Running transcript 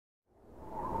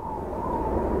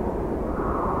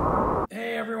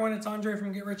everyone, it's Andre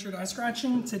from Get Rich or Die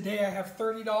Scratching. Today I have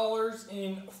 $30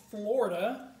 in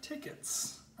Florida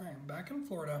tickets. I am back in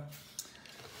Florida.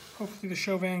 Hopefully the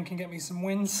show van can get me some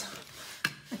wins.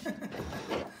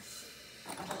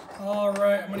 All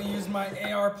right, I'm gonna use my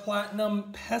AR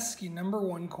Platinum Pesky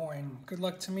 #1 coin. Good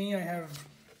luck to me. I have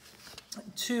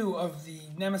 2 of the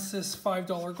Nemesis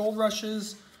 $5 Gold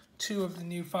Rushes, 2 of the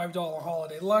new $5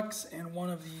 Holiday Lux, and 1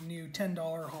 of the new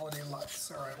 $10 Holiday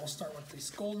Lux. All right, we'll start with these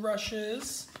Gold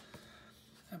Rushes.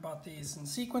 I bought these in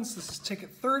sequence. This is ticket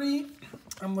 30.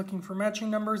 I'm looking for matching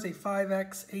numbers, a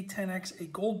 5X, a 10X, a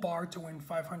gold bar to win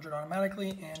 500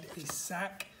 automatically, and a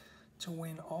sack to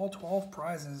win all 12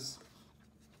 prizes.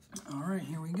 All right,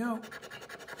 here we go.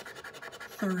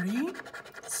 30,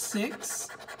 6,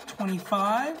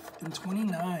 25, and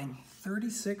 29.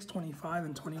 36, 25,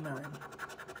 and 29.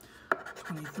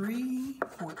 23,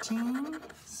 14,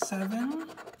 7,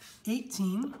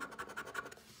 18,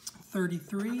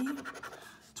 33,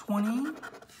 20,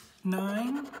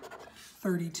 9,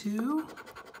 32,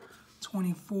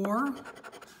 24,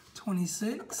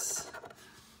 26,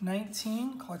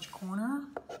 19, clutch corner,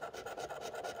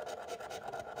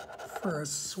 for a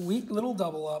sweet little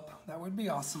double up. That would be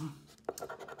awesome.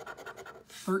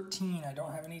 13, I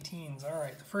don't have any teens. All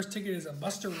right, the first ticket is a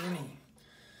Buster Rooney.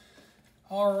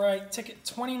 All right, ticket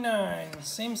 29,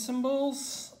 same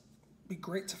symbols. Be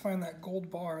great to find that gold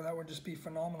bar. That would just be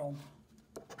phenomenal.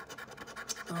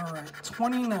 All right,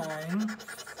 29,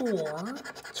 4,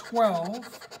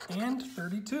 12, and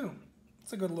 32.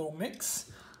 It's a good little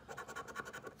mix.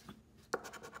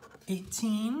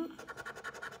 18,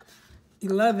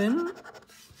 11,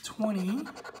 20,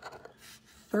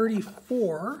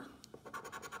 34,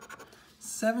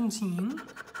 17,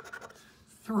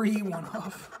 3, 1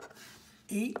 off,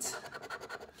 8,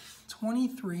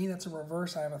 23, that's a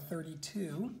reverse, I have a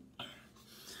 32.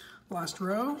 Last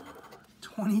row,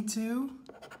 22,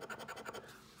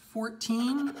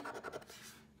 14,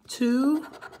 2,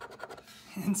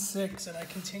 and 6. And I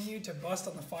continue to bust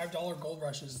on the $5 Gold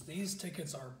Rushes. These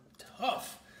tickets are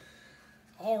tough.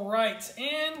 All right,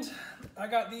 and I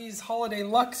got these Holiday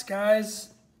Lux, guys,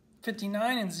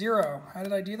 59 and 0. How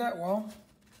did I do that? Well,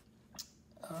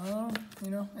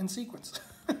 in sequence,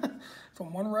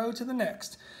 from one row to the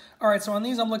next. All right, so on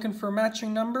these, I'm looking for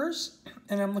matching numbers,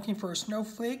 and I'm looking for a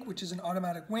snowflake, which is an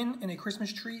automatic win, and a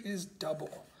Christmas tree is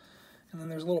double. And then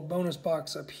there's a little bonus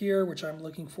box up here, which I'm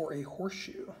looking for a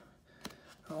horseshoe.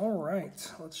 All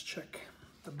right, let's check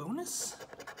the bonus.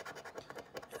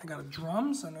 I got a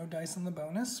drum, so no dice in the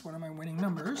bonus. What are my winning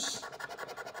numbers?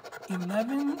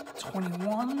 11,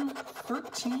 21,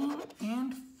 13,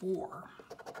 and 4.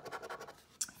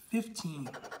 15.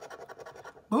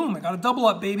 Boom, I got a double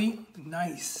up, baby.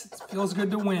 Nice. It feels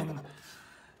good to win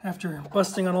after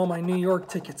busting on all my New York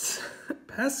tickets.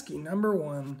 Pesky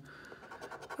 #1.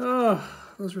 Oh,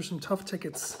 those were some tough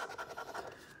tickets.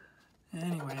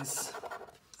 Anyways,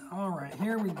 all right,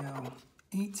 here we go.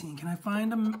 18, can I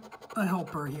find a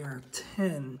helper here?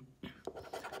 10,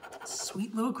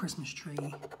 sweet little Christmas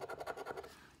tree.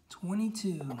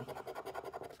 22,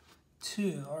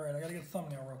 2, all right, I gotta get a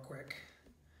thumbnail real quick.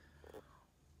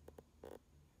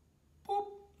 Boop,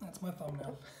 that's my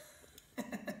thumbnail.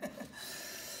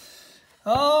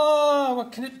 Oh,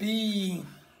 what can it be?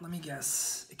 Let me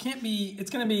guess. It can't be, it's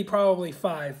gonna be probably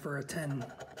 5 for a 10.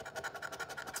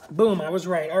 Boom, I was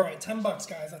right. All right, 10 bucks,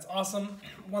 guys. That's awesome.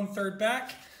 1/3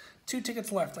 back. 2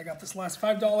 tickets left. I got this last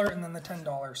 $5 and then the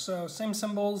 $10. So same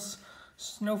symbols,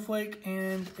 snowflake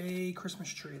and a Christmas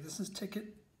tree. This is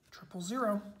ticket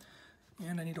 000.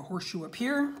 And I need a horseshoe up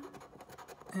here.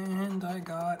 And I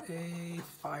got a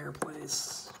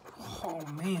fireplace. Oh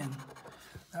man,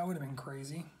 that would have been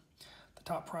crazy. The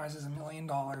top prize is $1 million.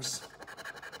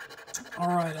 All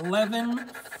right, 11,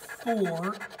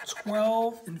 4,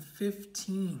 12, and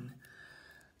 15.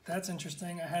 That's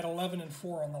interesting. I had 11 and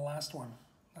 4 on the last one.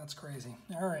 That's crazy.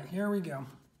 All right, here we go.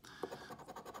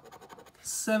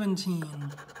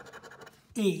 17,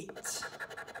 8,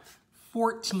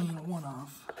 14, 1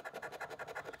 off,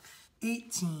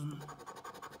 18,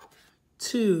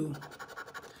 2,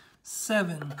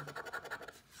 7,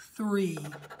 3,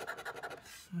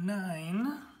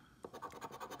 9,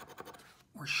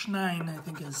 or Schnein, I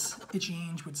think as Itchy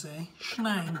Ange would say.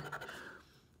 Schnein.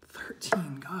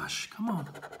 13, gosh, come on.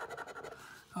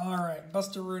 All right,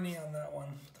 Buster Rooney on that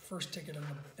one. The first ticket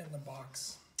in the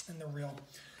box, in the reel.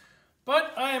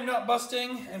 But I am not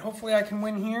busting, and hopefully I can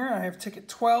win here. I have ticket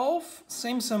 12,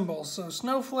 same symbols. So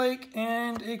snowflake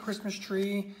and a Christmas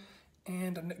tree,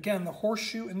 and again, the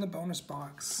horseshoe in the bonus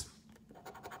box.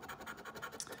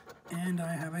 And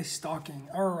I have a stocking.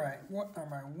 All right, what are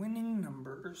my winning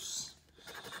numbers?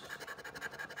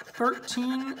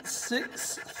 13,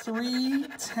 6, 3,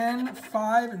 10,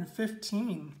 5, and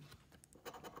 15.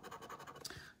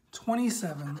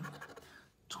 27,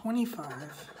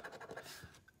 25,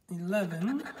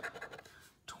 11,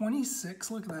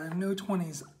 26. Look at that, I have no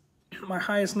 20s. My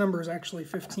highest number is actually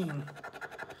 15.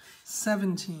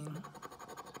 17,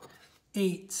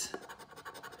 8,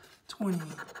 20,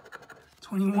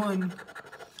 21,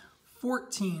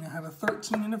 14. I have a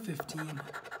 13 and a 15.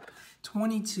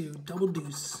 22, double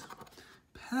deuce.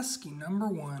 Pesky number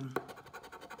 1.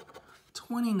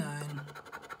 29,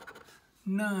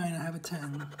 9, I have a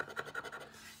 10.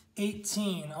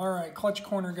 18, all right, clutch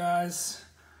corner, guys.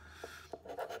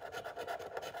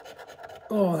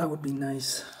 Oh, that would be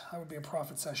nice. That would be a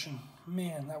profit session.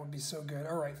 Man, that would be so good.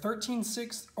 All right, 13,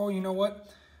 6. Oh, you know what?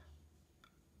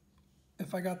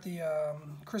 If I got the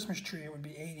Christmas tree, it would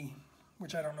be 80,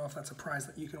 which I don't know if that's a prize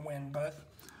that you can win, but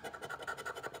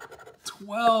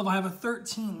 12, I have a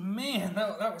 13. Man,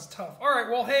 that was tough. All right,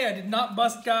 well, hey, I did not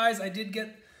bust, guys. I did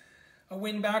get a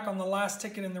win back on the last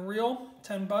ticket in the reel,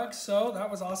 10 bucks, so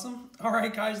that was awesome. All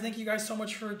right, guys, thank you guys so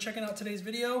much for checking out today's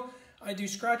video. I do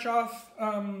scratch off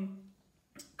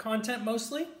content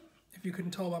mostly. If you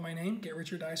couldn't tell by my name, Get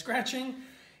Rich or Die Scratching.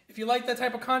 If you like that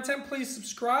type of content, please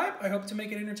subscribe. I hope to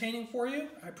make it entertaining for you.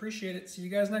 I appreciate it. See you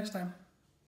guys next time.